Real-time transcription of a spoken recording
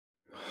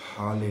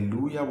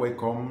Hallelujah.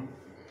 Welcome,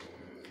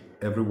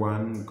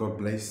 everyone. God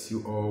bless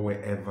you all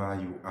wherever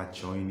you are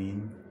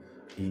joining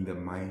in the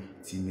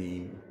mighty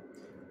name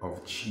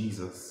of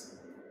Jesus.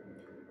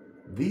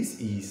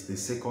 This is the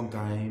second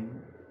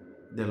time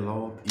the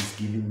Lord is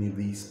giving me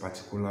this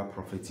particular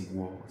prophetic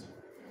word.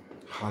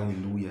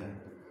 Hallelujah.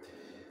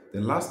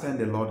 The last time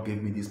the Lord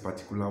gave me this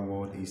particular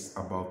word is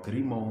about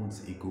 3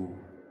 months ago.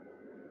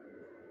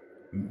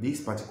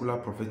 This particular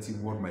prophetic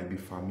word might be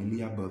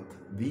familiar, but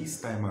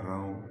this time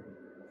around,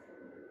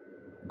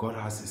 God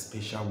has a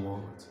special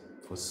word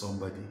for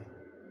somebody.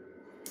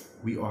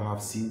 We all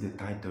have seen the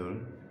title,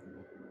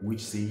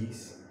 which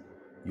says,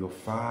 "Your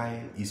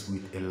file is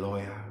with a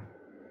lawyer."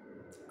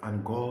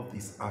 And God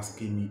is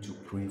asking me to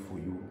pray for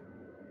you.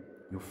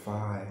 Your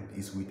file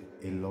is with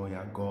a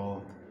lawyer.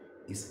 God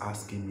is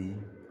asking me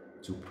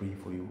to pray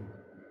for you.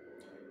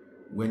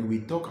 When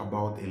we talk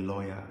about a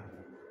lawyer,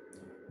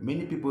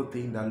 many people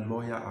think that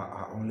lawyers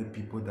are only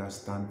people that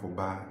stand for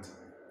bad.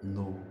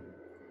 No.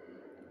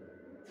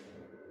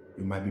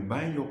 You might be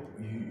buying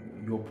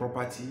your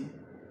property,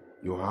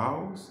 your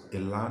house, a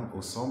land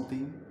or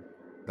something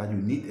that you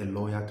need a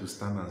lawyer to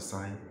stand and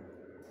sign.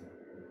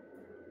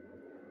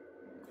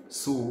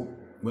 So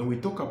when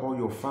we talk about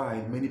your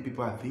file, many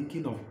people are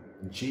thinking of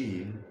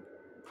jail,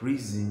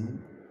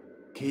 prison,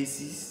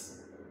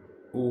 cases,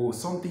 or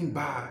something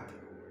bad.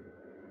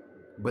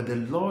 But the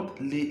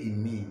Lord lay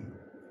in me.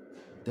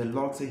 The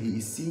Lord said He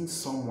is seeing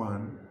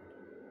someone.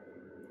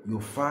 Your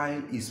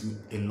file is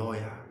with a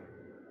lawyer.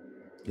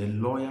 The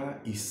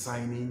lawyer is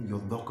signing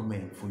your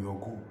document for your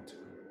good.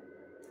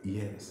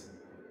 Yes.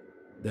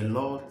 The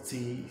Lord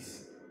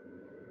says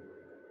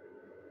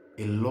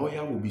a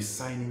lawyer will be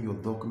signing your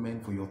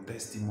document for your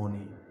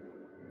testimony.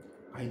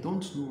 I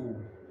don't know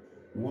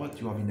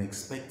what you have been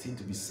expecting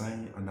to be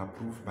signed and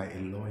approved by a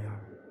lawyer,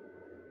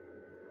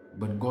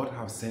 but God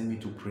has sent me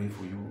to pray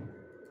for you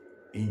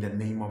in the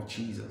name of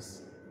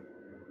Jesus.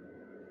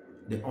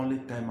 The only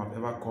time I've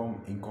ever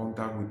come in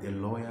contact with a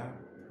lawyer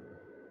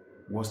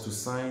was to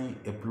sign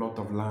a plot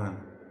of land,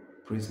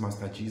 praise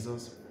Master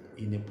Jesus,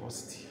 in a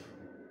positive.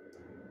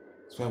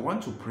 So I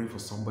want to pray for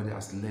somebody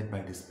as led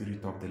by the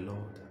Spirit of the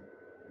Lord.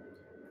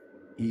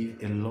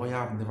 If a lawyer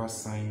have never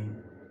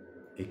signed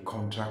a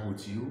contract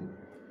with you,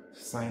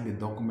 sign the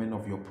document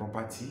of your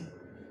property,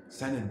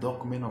 sign a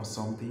document of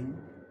something,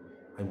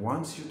 I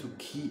want you to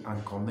key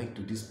and connect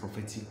to this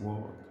prophetic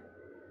word.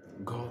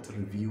 God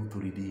reveal to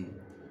redeem.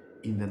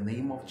 In the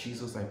name of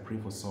Jesus, I pray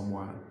for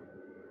someone.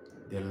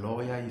 The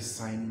lawyer is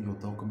signing your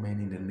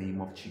document in the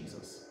name of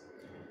Jesus.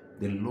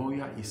 The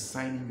lawyer is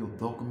signing your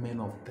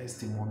document of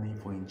testimony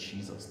for in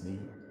Jesus'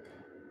 name.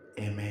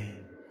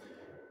 Amen.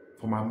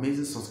 For my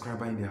amazing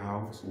subscriber in the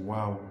house,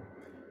 wow.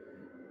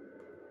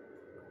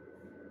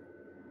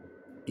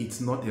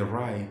 It's not a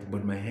right,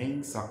 but my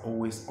hands are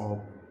always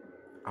up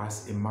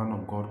as a man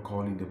of God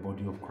called in the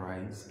body of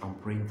Christ. I'm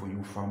praying for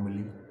you,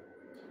 family,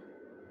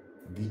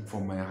 deep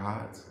from my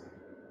heart,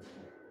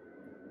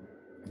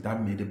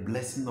 that may the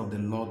blessing of the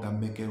Lord that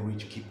make it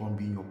rich keep on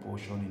being your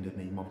portion in the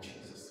name of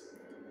Jesus.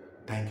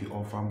 Thank you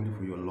all, family,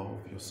 for your love,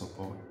 your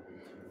support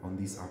on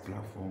this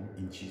platform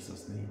in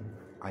Jesus' name.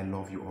 I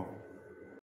love you all.